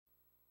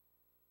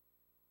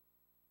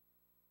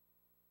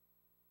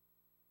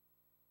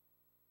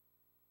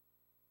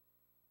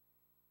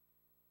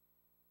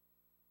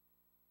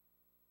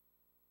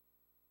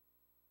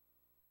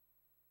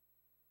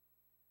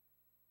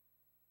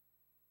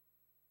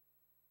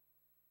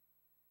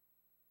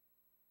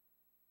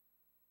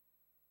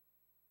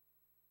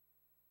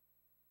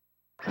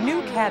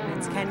New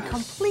cabinets can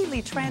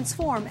completely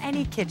transform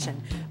any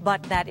kitchen,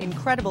 but that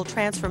incredible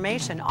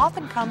transformation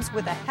often comes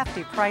with a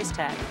hefty price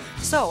tag.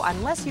 So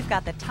unless you've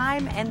got the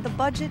time and the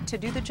budget to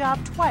do the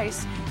job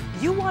twice,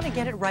 you want to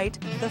get it right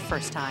the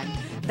first time.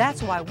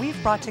 That's why we've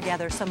brought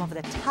together some of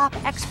the top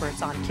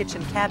experts on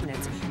kitchen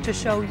cabinets to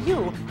show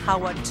you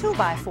how a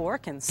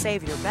 2x4 can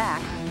save your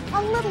back,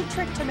 a little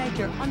trick to make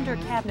your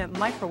under-cabinet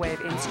microwave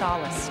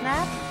install a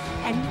snap,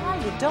 and why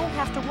you don't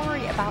have to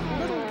worry about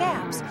little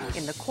gaps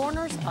in the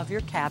corners of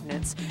your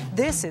cabinets.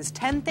 This is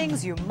 10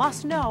 things you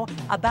must know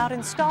about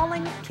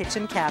installing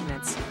kitchen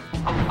cabinets.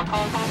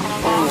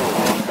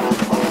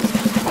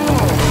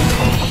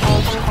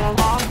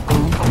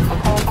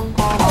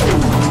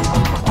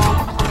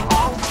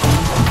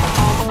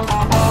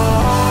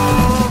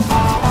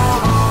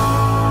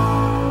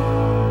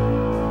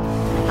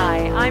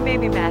 Hi, I'm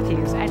Amy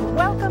Matthews, and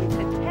welcome to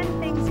 10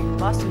 Things You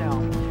Must Know.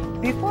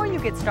 Before you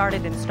get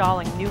started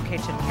installing new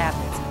kitchen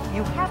cabinets,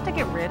 you have to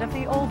get rid of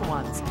the old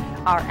ones.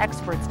 Our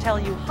experts tell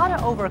you how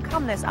to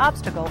overcome this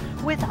obstacle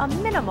with a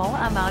minimal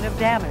amount of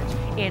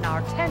damage in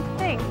our 10th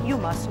thing you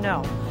must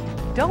know.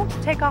 Don't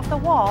take off the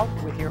wall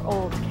with your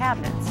old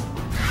cabinets.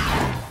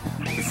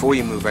 Before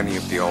you move any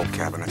of the old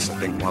cabinets, I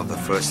think one of the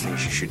first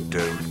things you should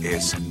do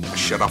is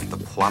shut off the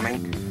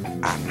plumbing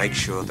and make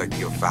sure that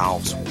your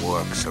valves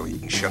work, so you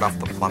can shut off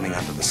the plumbing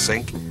under the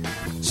sink,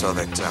 so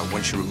that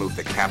once you remove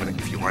the cabinet,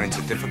 if you run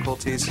into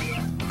difficulties,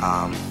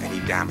 any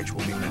damage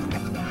will be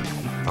minimal.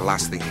 The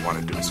last thing you want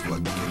to do is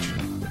flood the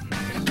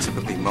kitchen.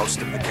 Typically,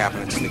 most of the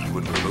cabinets that you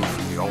would remove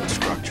from the old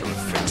structure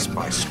are fixed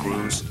by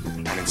screws,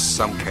 and in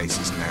some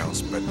cases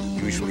nails, but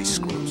usually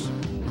screws.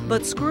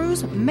 But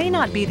screws may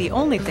not be the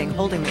only thing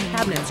holding the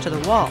cabinets to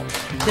the wall.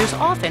 There's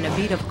often a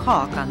bead of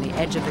caulk on the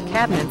edge of the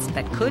cabinets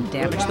that could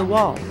damage the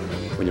wall.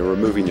 When you're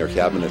removing your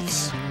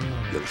cabinets,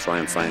 you'll try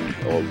and find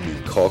all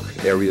the caulk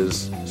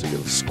areas, so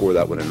you'll score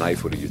that with a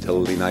knife, with a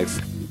utility knife.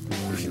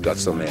 If you've got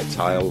some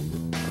tile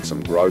and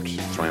some grout,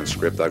 try and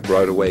scrape that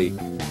grout away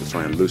to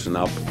try and loosen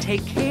up.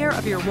 Take care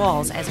of your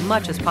walls as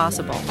much as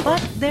possible,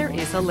 but there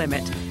is a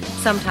limit.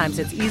 Sometimes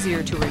it's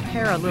easier to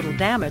repair a little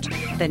damage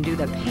than do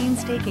the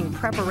painstaking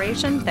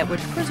preparation that would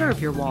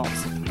preserve your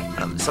walls.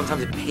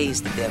 Sometimes it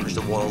pays to damage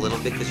the wall a little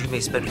bit, because you may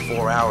spend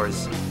 4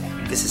 hours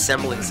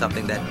disassembling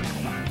something that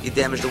you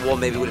damage the wall.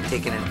 Maybe it would have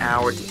taken an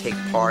hour to take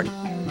apart,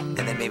 and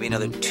then maybe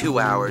another 2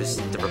 hours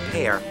to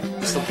repair.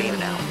 You still gain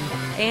an hour.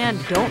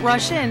 And don't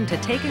rush into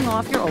taking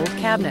off your old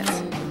cabinets.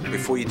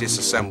 Before you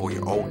disassemble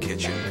your old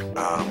kitchen,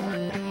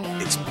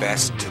 it's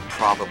best to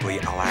probably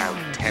allow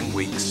 10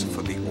 weeks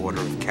for the order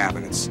of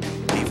cabinets.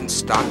 Even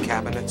stock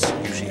cabinets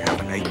usually have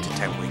an 8 to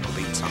 10 week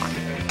lead time.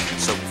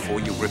 So before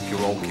you rip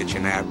your old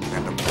kitchen out and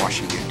end up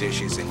washing your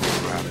dishes in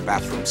your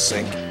bathroom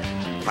sink,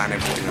 plan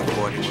everything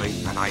accordingly,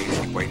 and I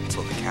usually wait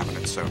until the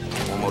cabinets are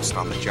almost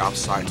on the job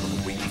site or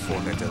the week before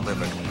they're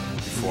delivered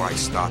before I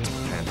start to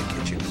prepare the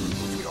kitchen to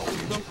remove the old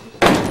kitchen.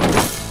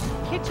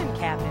 Kitchen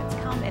cabinets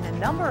come in a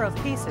number of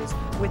pieces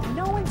with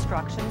no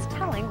instructions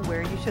telling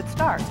where you should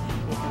start.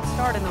 If you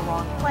start in the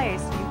wrong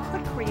place, you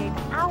could create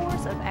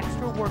hours of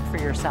extra work for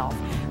yourself.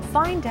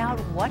 Find out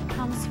what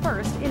comes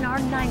first in our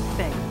 9th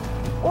thing.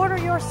 Order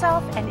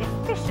yourself an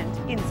efficient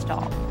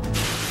install.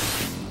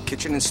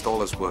 Kitchen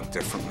installers work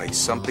differently.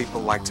 Some people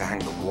like to hang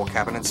the wall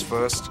cabinets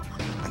first,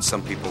 and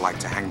some people like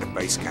to hang the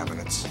base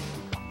cabinets.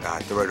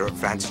 There are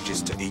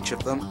advantages to each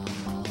of them.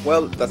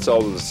 Well, that's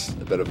always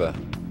a bit of a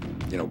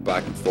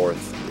back and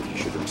forth if you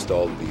should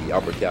install the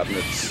upper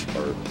cabinets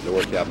or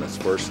lower cabinets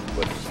first,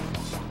 but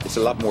it's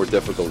a lot more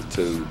difficult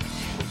to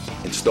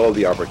install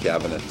the upper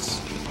cabinets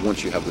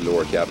once you have the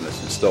lower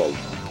cabinets installed,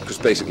 because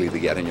basically they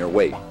get in your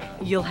way.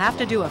 You'll have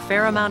to do a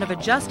fair amount of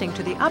adjusting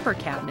to the upper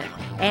cabinet,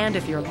 and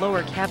if your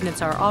lower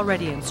cabinets are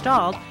already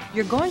installed,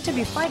 you're going to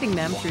be fighting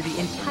them through the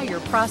entire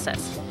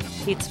process.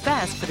 It's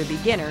best for the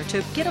beginner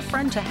to get a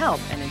friend to help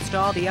and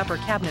install the upper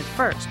cabinet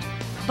first.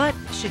 But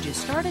should you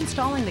start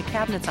installing the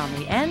cabinets on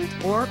the end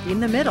or in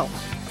the middle?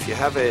 If you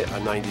have a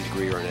 90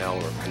 degree or an L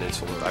or a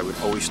peninsula, I would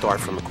always start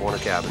from the corner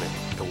cabinet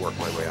and work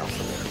my way out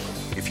from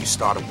there. If you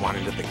start at one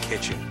end of the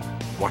kitchen,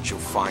 what you'll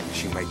find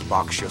is you may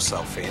box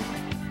yourself in.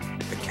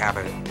 The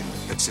cabinet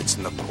that sits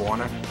in the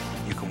corner,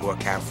 you can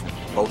work out from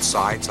both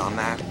sides on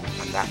that,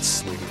 and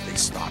that's really the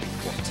starting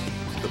point.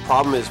 The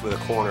problem is with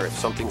a corner, if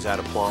something's out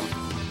of plumb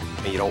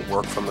and you don't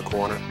work from the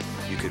corner,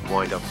 you could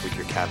wind up with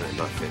your cabinet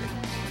not fitting.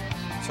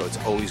 So it's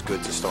always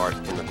good to start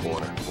in the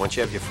corner. Once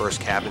you have your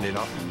first cabinet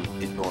up,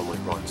 it normally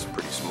runs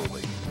pretty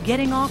smoothly.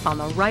 Getting off on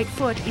the right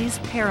foot is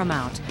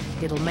paramount.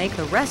 It'll make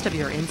the rest of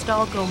your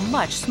install go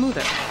much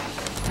smoother.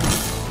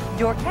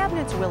 Your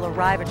cabinets will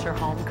arrive at your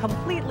home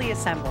completely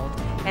assembled,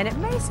 and it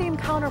may seem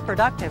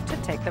counterproductive to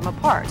take them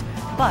apart,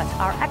 but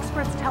our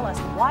experts tell us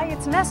why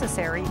it's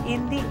necessary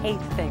in the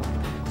 8th thing.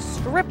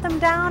 Strip them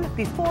down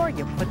before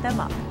you put them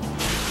up.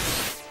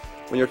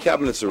 When your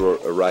cabinets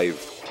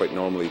arrive, quite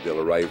normally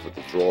they'll arrive with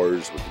the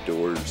drawers, with the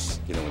doors,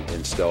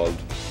 installed.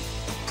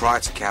 Prior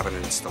to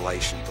cabinet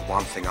installation, the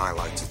one thing I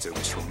like to do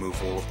is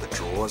remove all of the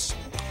drawers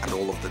and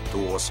all of the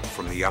doors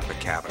from the upper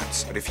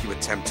cabinets. But if you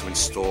attempt to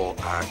install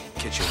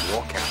kitchen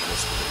wall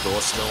cabinets with the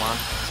doors still on,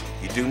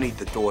 you do need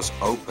the doors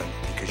open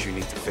because you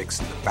need to fix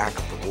in the back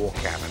of the wall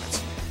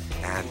cabinets.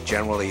 And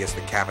generally, as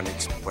the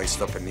cabinet's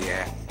placed up in the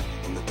air,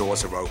 when the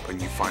doors are open,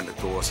 you find the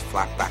doors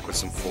flap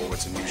backwards and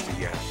forwards and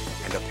usually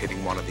end up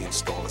hitting one of the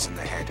installers in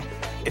the head.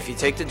 If you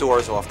take the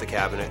doors off the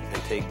cabinet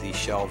and take these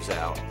shelves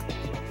out,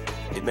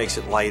 it makes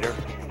it lighter,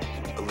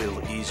 a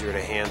little easier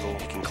to handle.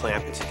 You can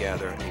clamp it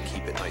together and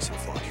keep it nice and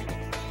flush.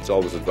 It's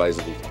always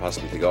advisable to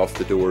possibly take off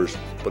the doors,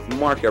 but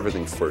mark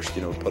everything first.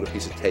 You know, put a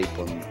piece of tape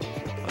on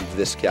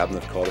this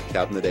cabinet, call it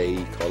cabinet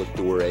A, call it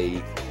door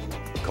A,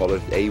 call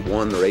it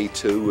A1 or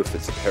A2 if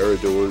it's a pair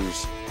of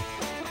doors.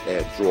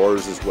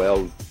 Drawers as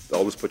well.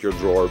 Always put your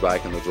drawer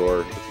back in the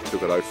drawer that you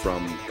took it out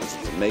from, because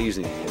it's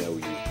amazing. You know,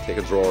 you take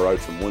a drawer out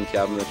from one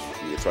cabinet,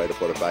 and you try to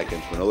put it back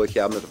into another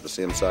cabinet of the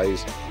same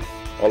size.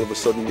 All of a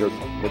sudden,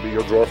 maybe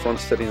your drawer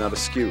front's sitting out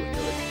askew, and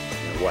you're like,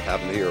 you know, what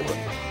happened here?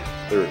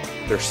 But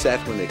they're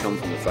set when they come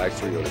from the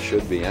factory, or they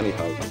should be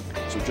anyhow.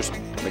 So just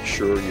make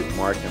sure you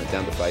mark and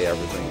identify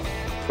everything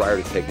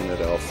prior to taking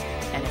it off.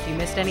 And if you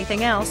missed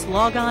anything else,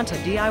 log on to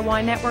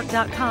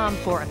DIYnetwork.com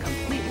for a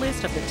complete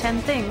list of the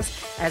 10 things,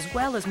 as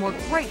well as more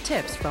great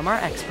tips from our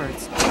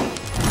experts.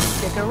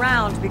 Stick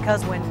around,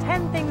 because when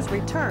 10 Things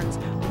returns,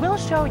 we'll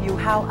show you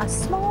how a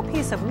small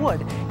piece of wood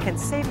can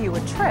save you a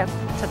trip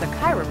to the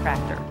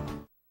chiropractor.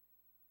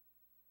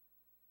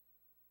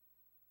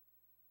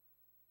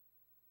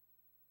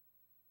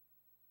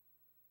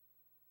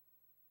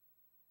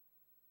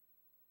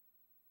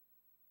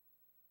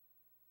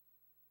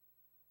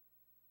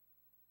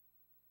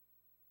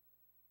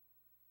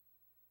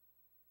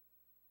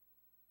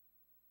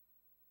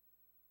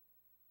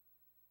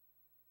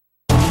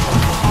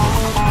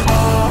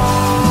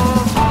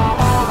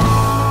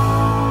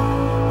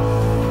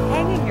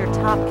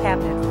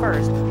 Cabinet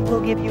first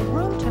will give you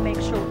room to make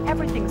sure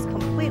everything's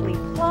completely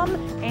plumb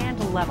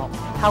and level.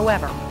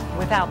 However,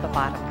 without the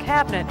bottom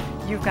cabinet,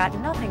 you've got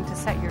nothing to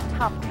set your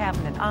top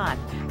cabinet on.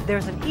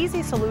 There's an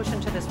easy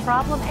solution to this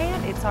problem,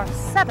 and it's our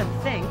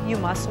 7th thing you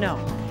must know.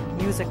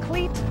 Use a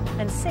cleat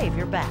and save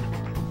your back.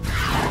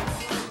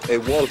 A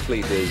wall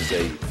cleat is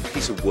a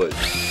piece of wood.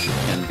 It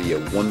can be a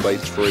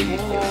 1x3, a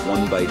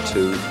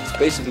 1x2. It's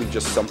basically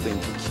just something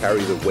to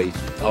carry the weight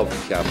of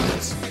the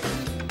cabinets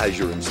as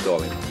you're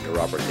installing your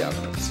upper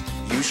cabinets.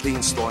 Usually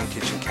installing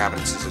kitchen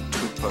cabinets is a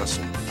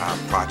 2-person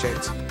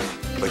project,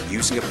 but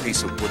using a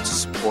piece of wood to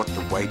support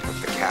the weight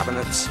of the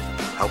cabinets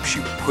helps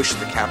you push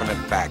the cabinet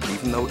back.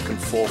 Even though it can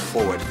fall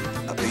forward,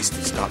 at least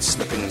it's not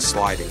slipping and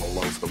sliding all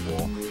over the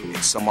wall.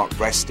 It's somewhat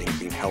resting,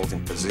 being held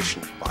in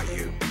position by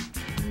you.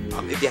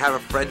 If you have a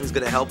friend who's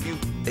going to help you,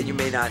 then you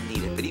may not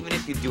need it. But even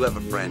if you do have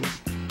a friend,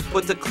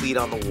 put the cleat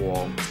on the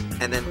wall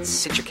and then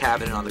sit your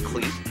cabinet on the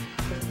cleat.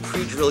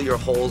 Pre-drill your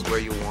holes where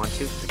you want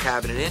to, the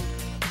cabinet in,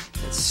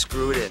 and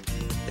screw it in.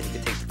 Then you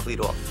can take the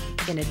cleat off.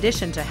 In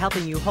addition to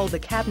helping you hold the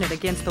cabinet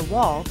against the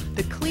wall,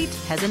 the cleat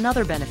has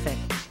another benefit.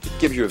 It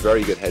gives you a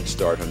very good head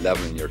start on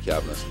leveling your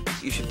cabinet.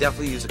 You should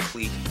definitely use a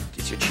cleat.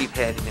 It's your cheap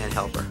handyman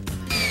helper.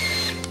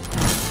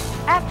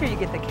 After you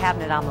get the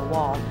cabinet on the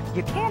wall,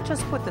 you can't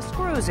just put the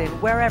screws in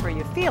wherever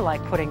you feel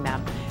like putting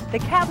them. The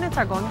cabinets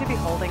are going to be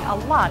holding a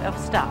lot of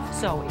stuff,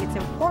 so it's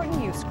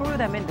important you screw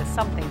them into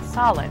something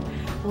solid.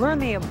 Learn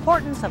the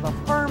importance of a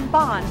firm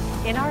bond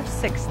in our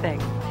 6th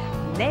thing.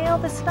 Nail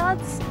the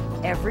studs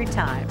every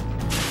time.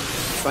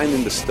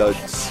 Finding the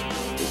studs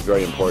is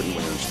very important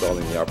when you're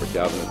installing the upper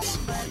cabinets,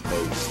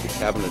 because the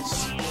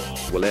cabinets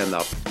will end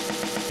up,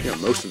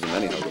 most of them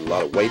anyhow, with a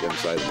lot of weight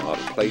inside them, a lot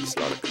of plates,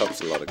 a lot of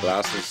cups, a lot of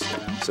glasses.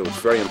 So it's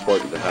very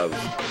important to have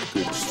a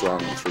good, strong,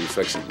 true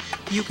fixing.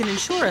 You can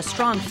ensure a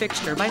strong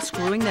fixture by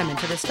screwing them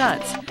into the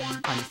studs.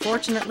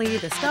 Unfortunately,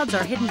 the studs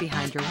are hidden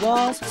behind your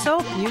walls,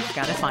 so you've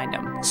got to find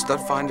them. Stud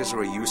finders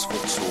are a useful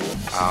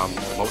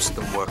tool. Most of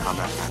them work on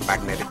a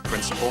magnetic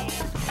principle.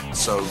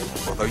 So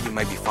although you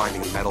may be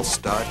finding a metal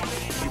stud,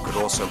 you could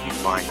also be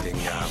finding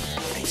a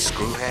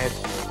screw head,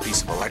 a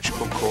piece of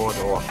electrical cord,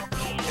 or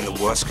in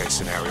the worst case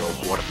scenario,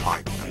 a water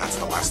pipe, and that's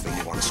the last thing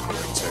you want to screw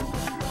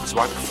into. So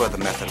I prefer the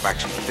method of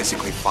actually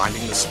physically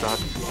finding the stud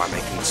by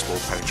making a small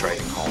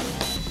penetrating hole.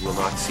 You will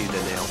not see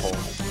the nail hole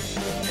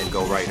and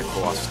go right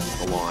across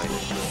the line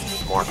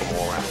and mark them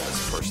all out. That's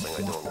the first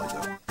thing I normally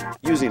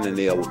do. Using a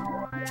nail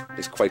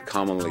is quite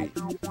commonly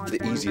the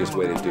easiest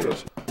way to do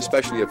it,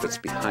 especially if it's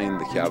behind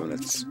the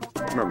cabinets.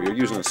 Remember, you're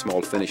using a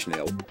small finish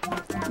nail.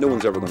 No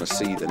one's ever going to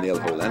see the nail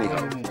hole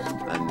anyhow,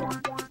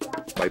 and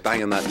by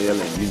banging that nail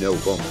in,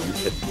 boom, you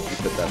hit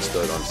that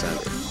stud on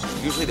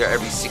center. Usually they're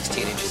every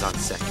 16 inches on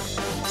second.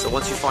 So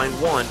once you find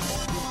one,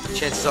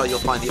 chances are you'll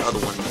find the other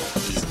one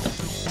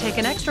easily. Take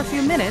an extra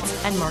few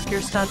minutes and mark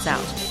your studs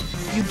out.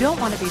 You don't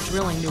want to be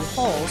drilling new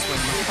holes when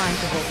you're trying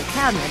to hold the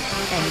cabinet,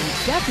 and you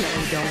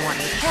definitely don't want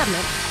your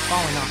cabinet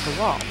falling off the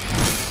wall.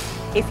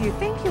 If you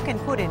think you can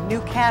put in new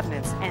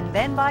cabinets and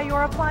then buy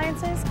your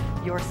appliances,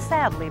 you're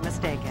sadly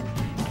mistaken.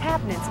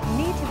 Cabinets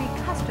need to be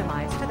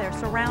customized to their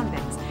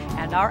surroundings,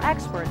 And our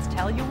experts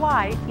tell you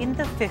why in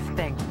the fifth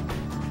thing.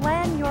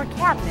 Plan your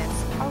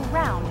cabinets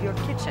around your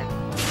kitchen.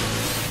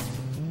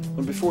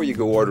 And before you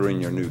go ordering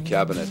your new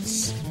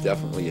cabinets,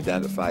 definitely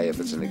identify if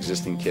it's an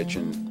existing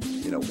kitchen,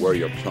 where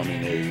your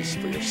plumbing is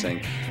for your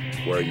sink,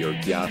 where your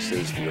gas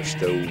is for your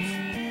stove,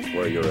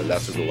 where your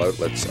electrical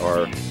outlets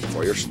are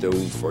for your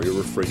stove, for your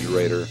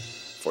refrigerator,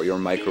 for your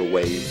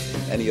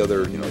microwave, any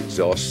other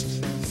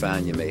exhaust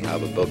fan you may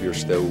have above your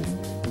stove.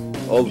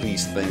 All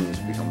these things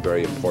become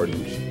very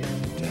important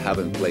to have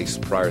in place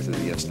prior to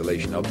the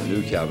installation of the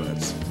new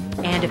cabinets.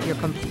 And if you're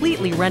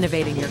completely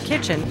renovating your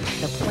kitchen,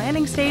 the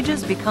planning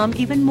stages become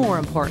even more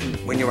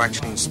important. When you're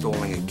actually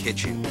installing a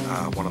kitchen,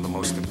 one of the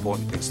most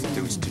important things to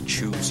do is to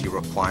choose your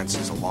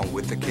appliances along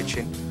with the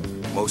kitchen.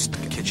 Most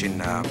kitchen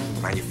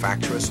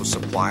manufacturers or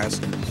suppliers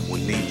will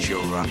need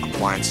your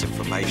appliance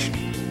information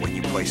when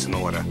you place an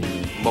order.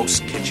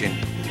 Most kitchen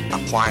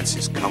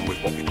appliances come with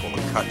what we call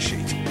a cut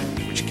sheet,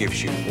 which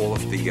gives you all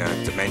of the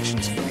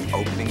dimensions for the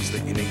openings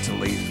that you need to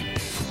leave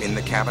in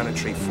the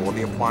cabinetry for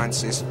the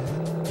appliances.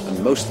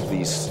 And most of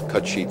these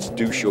cut sheets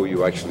do show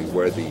you actually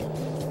where the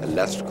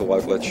electrical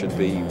outlet should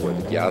be, where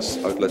the gas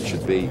outlet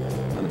should be.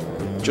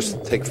 And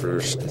just take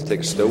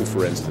a stove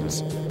for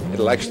instance,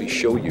 it'll actually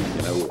show you,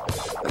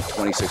 like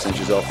 26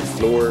 inches off the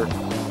floor,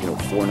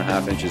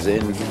 4.5 inches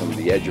in from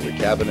the edge of the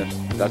cabinet.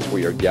 That's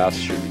where your gas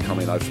should be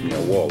coming out from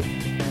your wall.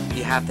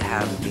 You have to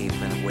have a game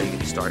plan of where you're going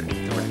to start in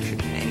the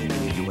direction.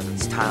 Anything you do, whether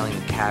it's tiling,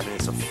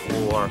 cabinets, or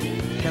floor.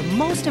 The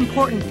most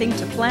important thing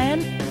to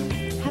plan,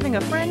 having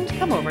a friend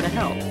come over to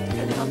help.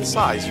 Depending on the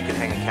size, you can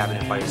hang a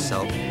cabinet by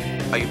yourself.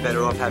 Are you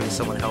better off having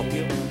someone help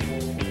you?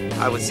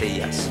 I would say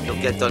yes.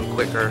 You'll get done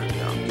quicker.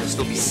 You'll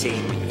still be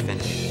sane when you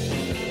finish.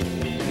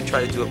 If you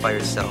try to do it by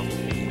yourself,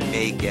 you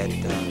may get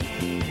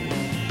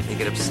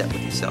upset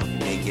with yourself. You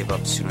may give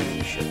up sooner than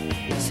you should.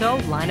 So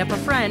line up a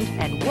friend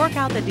and work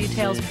out the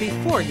details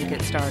before you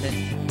get started.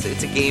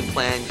 It's a game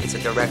plan. It's a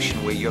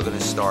direction where you're going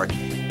to start,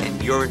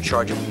 and you're in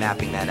charge of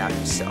mapping that out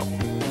yourself.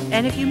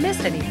 And if you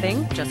missed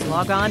anything, just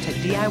log on to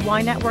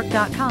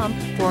DIYnetwork.com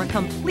for a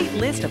complete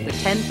list of the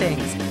 10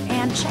 things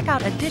and check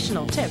out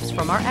additional tips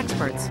from our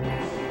experts.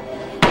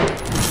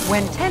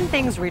 When 10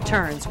 Things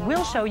returns,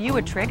 we'll show you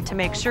a trick to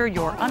make sure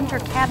your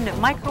under-cabinet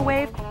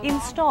microwave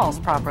installs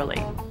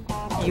properly.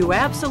 You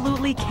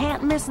absolutely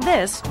can't miss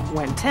this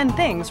when 10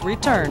 Things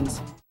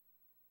returns.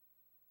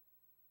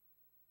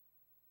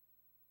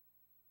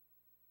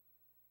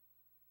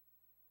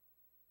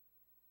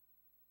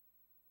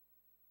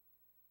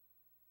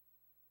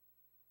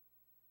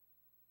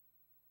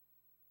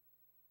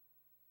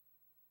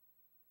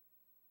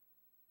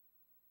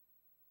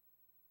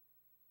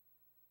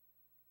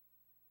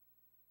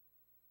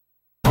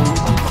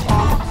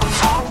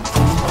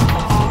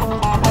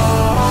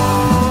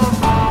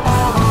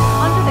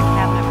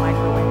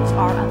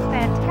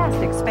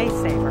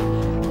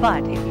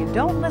 But if you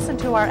don't listen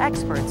to our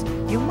experts,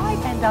 you might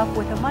end up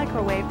with a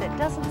microwave that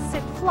doesn't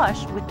sit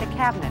flush with the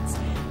cabinets.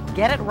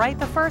 Get it right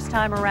the first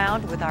time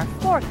around with our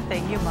fourth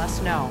thing you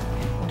must know.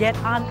 Get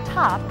on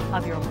top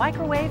of your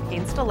microwave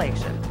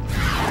installation.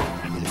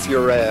 If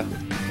you're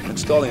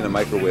installing a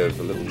microwave,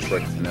 a little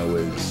trick to know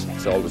is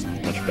it's always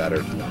much better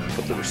to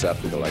put the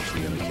receptacle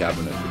actually in the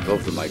cabinet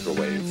above the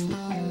microwave.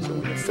 So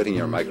when you're fitting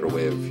your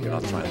microwave, you're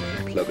not trying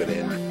to plug it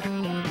in,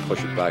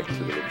 push it back to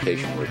the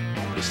location where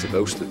it's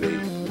supposed to be.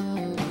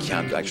 You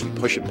can't actually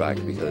push it back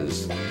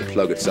because the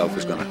plug itself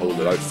is going to hold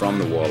it out from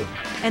the wall.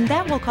 And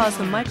that will cause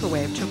the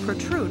microwave to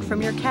protrude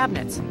from your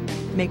cabinets.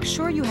 Make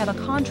sure you have a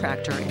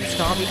contractor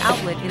install the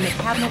outlet in the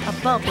cabinet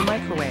above the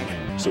microwave.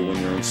 So when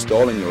you're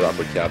installing your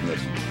upper cabinet,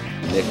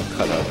 make a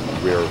cutout in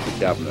the rear of the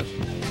cabinet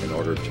in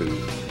order to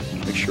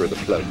make sure the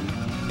plug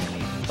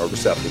or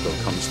receptacle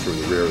comes through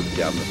the rear of the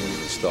cabinet when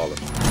you install it.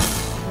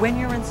 When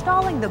you're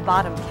installing the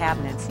bottom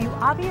cabinets, you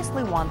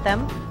obviously want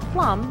them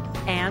plumb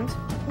and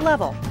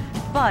level.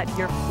 But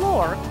your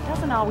floor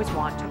doesn't always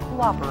want to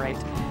cooperate.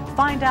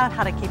 Find out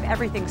how to keep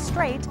everything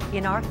straight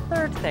in our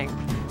third thing.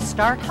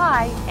 Start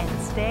high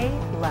and stay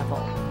level.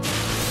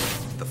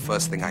 The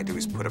first thing I do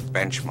is put a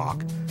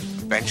benchmark.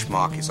 A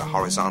benchmark is a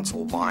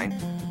horizontal line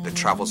that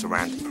travels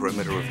around the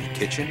perimeter of your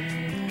kitchen.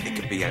 It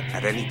could be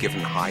at any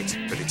given height,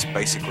 but it's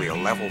basically a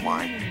level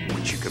line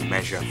which you can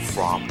measure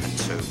from and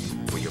to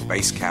for your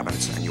base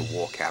cabinets and your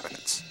wall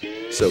cabinets.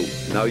 So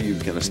now you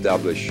can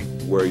establish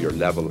where your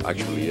level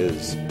actually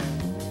is,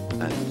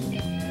 and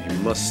you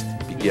must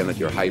begin at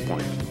your high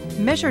point.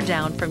 Measure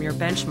down from your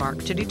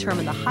benchmark to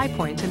determine the high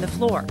point in the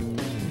floor.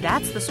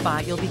 That's the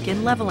spot you'll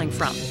begin leveling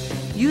from.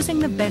 Using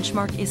the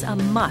benchmark is a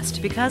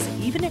must because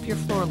even if your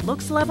floor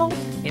looks level,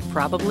 it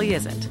probably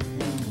isn't.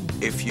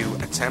 If you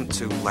attempt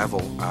to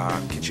level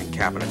kitchen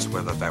cabinets,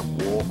 whether they're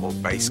wall or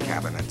base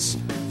cabinets,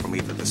 from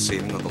either the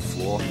ceiling or the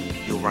floor,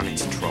 you'll run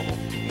into trouble.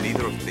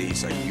 Neither of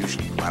these are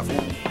usually level,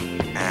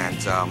 and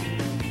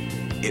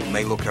it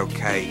may look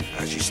okay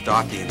as you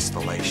start the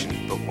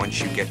installation, but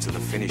once you get to the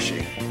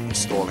finishing,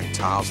 installing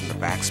tiles and the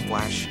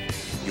backsplash,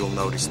 you'll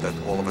notice that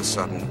all of a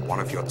sudden one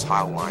of your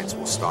tile lines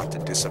will start to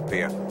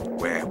disappear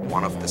where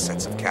one of the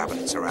sets of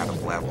cabinets are out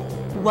of level.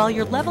 While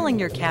you're leveling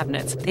your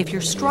cabinets, if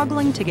you're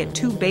struggling to get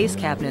two base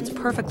cabinets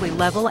perfectly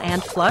level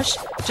and flush,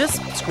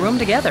 just screw them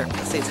together.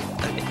 Let's say it's an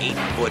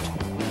 8-foot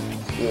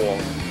wall,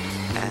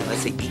 and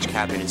let's say each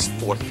cabinet is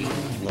 4 feet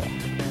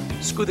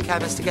long. Screw the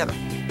cabinets together,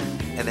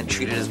 and then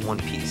treat it as one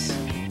piece.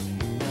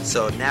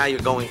 So now you're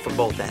going from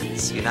both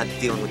ends. You're not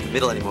dealing with the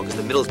middle anymore because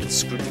the middle's been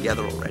screwed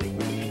together already.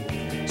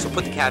 So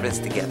put the cabinets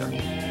together,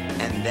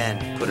 and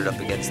then put it up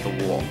against the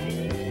wall,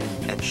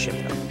 and shim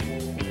it up.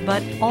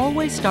 But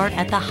always start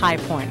at the high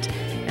point.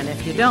 And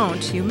if you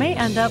don't, you may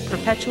end up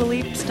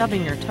perpetually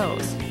stubbing your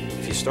toes.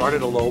 If you start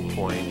at a low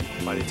point,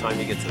 by the time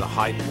you get to the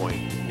high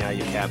point, now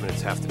your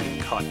cabinets have to be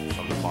cut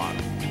from the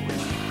bottom, which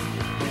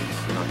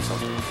is not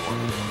something you want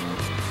to do.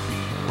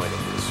 You wind up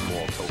with a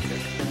small toe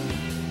kick.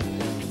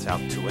 If it's out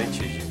 2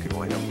 inches, you could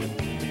wind up with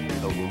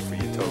no room for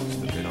your toes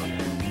to fit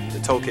under. The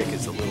toe kick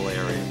is a little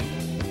area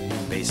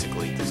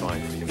basically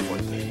designed for your foot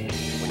to,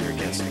 when you're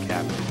against the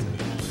cabinet,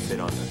 to fit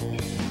under.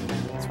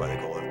 That's why they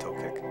call it a toe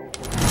kick.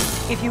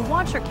 If you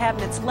want your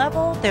cabinets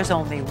level, there's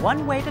only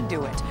one way to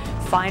do it.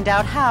 Find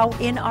out how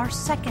in our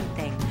second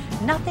thing.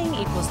 Nothing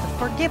equals the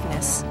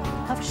forgiveness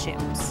of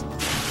shims.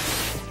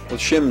 Well,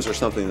 shims are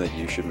something that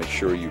you should make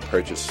sure you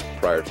purchase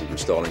prior to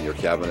installing your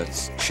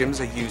cabinets. Shims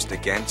are used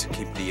again to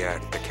keep the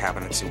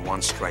cabinets in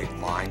one straight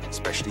line,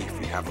 especially if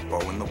you have a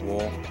bow in the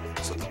wall,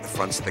 so that the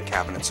fronts of the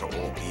cabinets are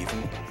all even.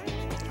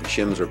 And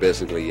shims are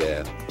basically,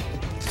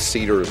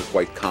 cedar is a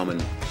quite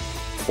common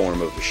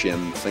form of a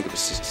shim. Think of a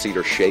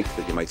cedar shake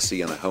that you might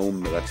see on a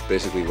home. That's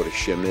basically what a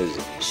shim is.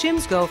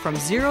 Shims go from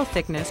 0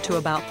 thickness to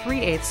about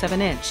 3/8 of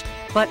an inch.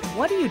 But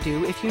what do you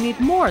do if you need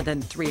more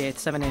than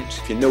 3/8 of an inch?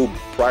 If you know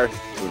prior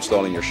to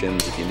installing your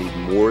shims if you need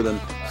more than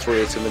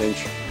 3/8 of an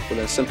inch, well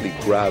then simply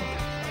grab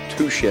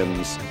 2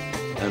 shims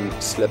and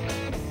slip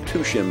 2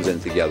 shims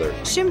in together.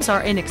 Shims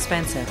are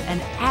inexpensive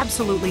and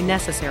absolutely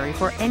necessary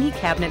for any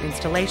cabinet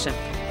installation.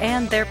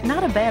 And they're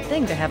not a bad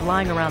thing to have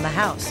lying around the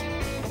house.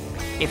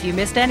 If you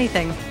missed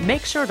anything,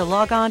 make sure to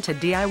log on to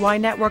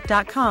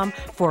DIYnetwork.com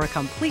for a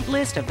complete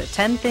list of the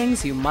 10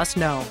 things you must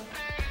know.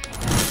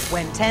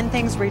 When 10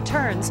 Things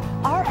returns,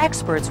 our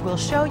experts will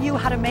show you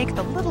how to make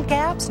the little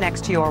gaps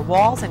next to your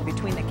walls and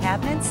between the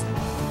cabinets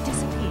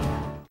disappear.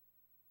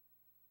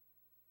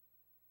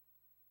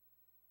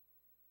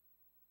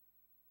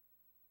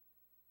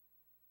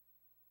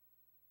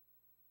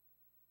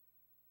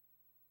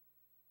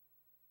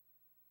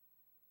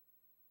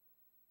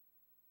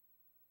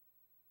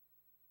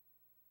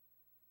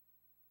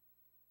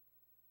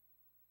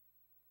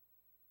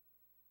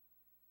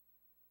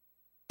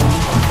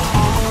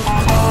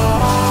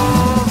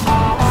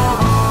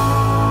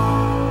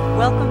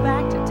 Welcome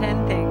back to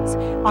 10 Things.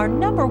 Our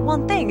number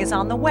 1 thing is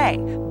on the way,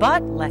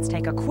 but let's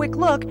take a quick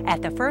look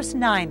at the first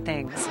 9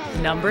 things.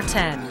 Number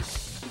 10.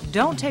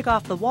 Don't take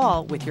off the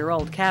wall with your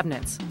old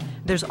cabinets.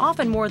 There's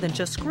often more than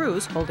just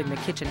screws holding the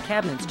kitchen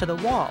cabinets to the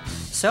wall,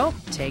 so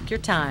take your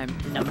time.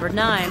 Number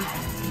 9.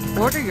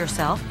 Order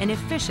yourself an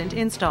efficient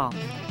install.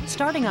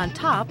 Starting on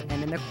top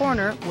and in the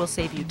corner will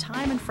save you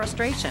time and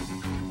frustration.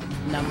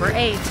 Number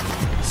 8.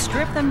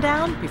 Strip them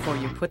down before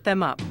you put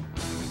them up.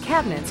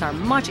 Cabinets are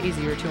much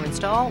easier to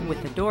install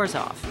with the doors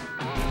off.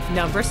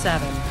 Number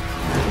 7.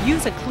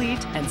 Use a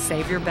cleat and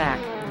save your back.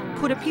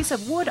 Put a piece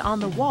of wood on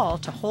the wall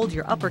to hold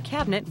your upper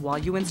cabinet while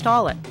you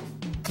install it.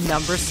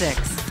 Number 6.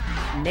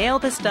 Nail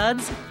the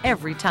studs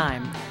every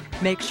time.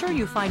 Make sure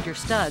you find your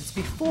studs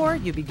before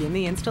you begin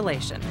the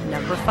installation.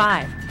 Number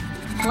 5.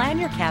 Plan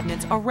your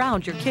cabinets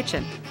around your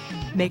kitchen.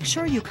 Make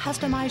sure you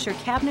customize your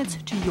cabinets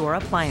to your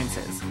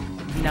appliances.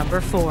 Number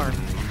 4.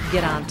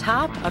 Get on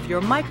top of your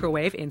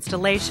microwave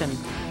installation.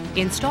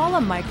 Install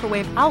a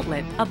microwave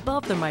outlet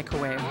above the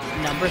microwave.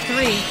 Number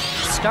 3.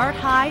 Start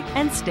high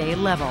and stay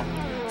level.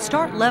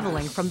 Start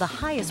leveling from the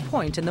highest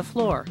point in the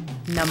floor.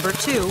 Number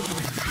 2.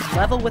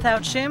 Level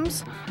without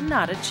shims?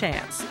 Not a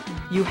chance.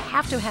 You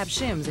have to have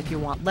shims if you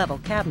want level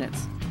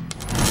cabinets.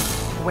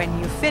 When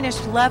you've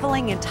finished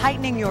leveling and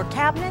tightening your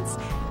cabinets,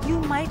 you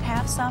might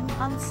have some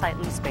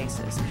unsightly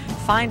spaces.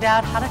 Find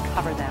out how to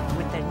cover them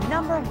with the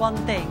number 1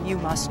 thing you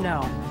must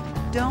know.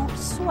 Don't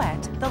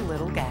sweat the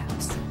little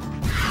gaps.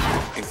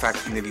 In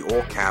fact, nearly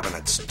all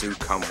cabinets do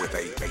come with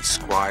a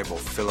scribe or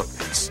filler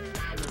piece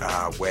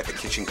where the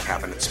kitchen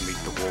cabinets meet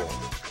the wall.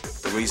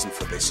 The reason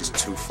for this is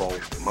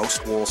twofold.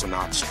 Most walls are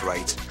not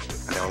straight,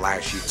 and it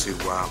allows you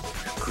to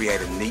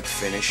create a neat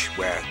finish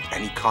where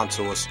any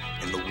contours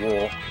in the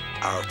wall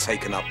are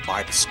taken up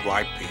by the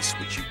scribe piece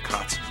which you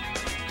cut.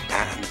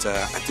 And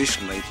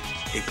additionally,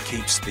 it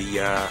keeps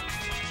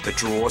the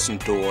drawers and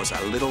doors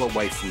a little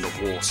away from the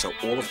wall, so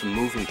all of the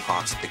moving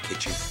parts of the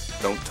kitchen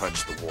don't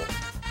touch the wall.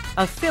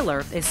 A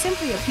filler is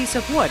simply a piece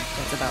of wood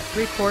that's about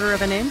 3/4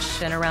 of an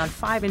inch and around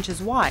 5 inches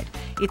wide.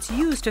 It's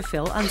used to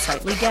fill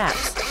unsightly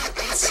gaps.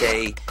 Let's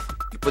say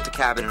you put the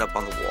cabinet up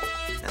on the wall,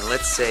 and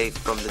let's say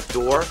from the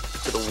door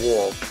to the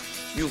wall,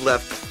 you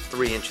left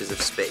 3 inches of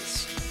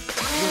space.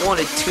 You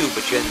wanted 2,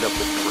 but you ended up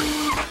with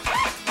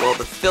 3. Well,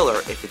 the filler,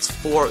 if it's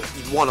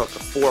you'd want a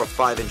 4 or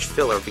 5 inch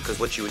filler, because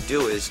what you would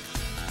do is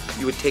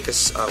you would take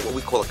what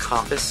we call a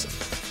compass.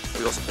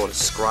 We also call it a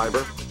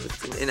scriber.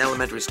 In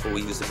elementary school,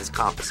 we use them as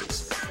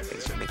compasses,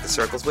 things to make the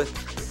circles with.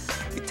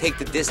 You take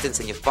the distance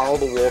and you follow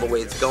the wall the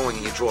way it's going,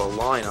 and you draw a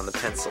line on the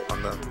pencil,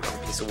 on the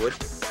piece of wood,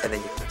 and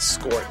then you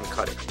score it and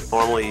cut it.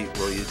 Normally,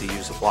 we'll either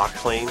use a block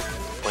plane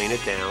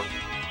it down,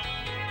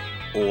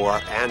 or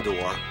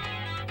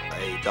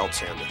a belt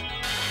sander.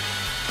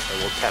 And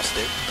we'll test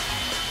it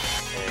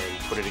and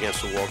put it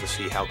against the wall to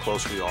see how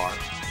close we are.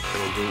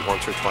 And we'll do it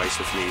once or twice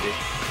if needed.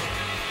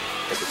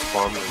 If it's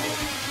plumb, then we'll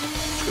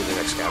screw the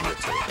next cabinet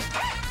to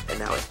it. And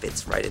now it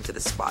fits right into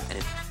the spot, and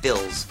it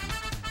fills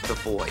the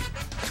void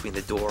between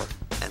the door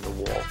and the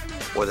wall,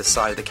 or the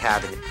side of the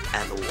cabinet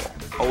and the wall.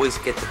 Always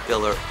get the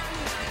filler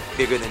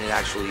bigger than it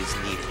actually is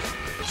needed,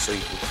 so you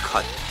can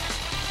cut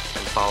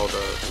and follow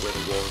where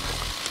the wall is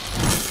going.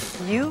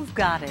 You've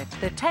got it.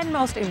 The 10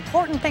 most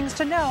important things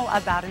to know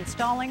about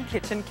installing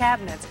kitchen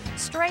cabinets,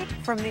 straight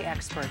from the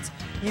experts.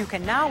 You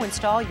can now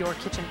install your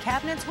kitchen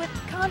cabinets with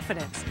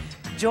confidence.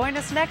 Join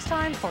us next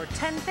time for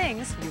 10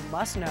 things you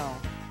must know.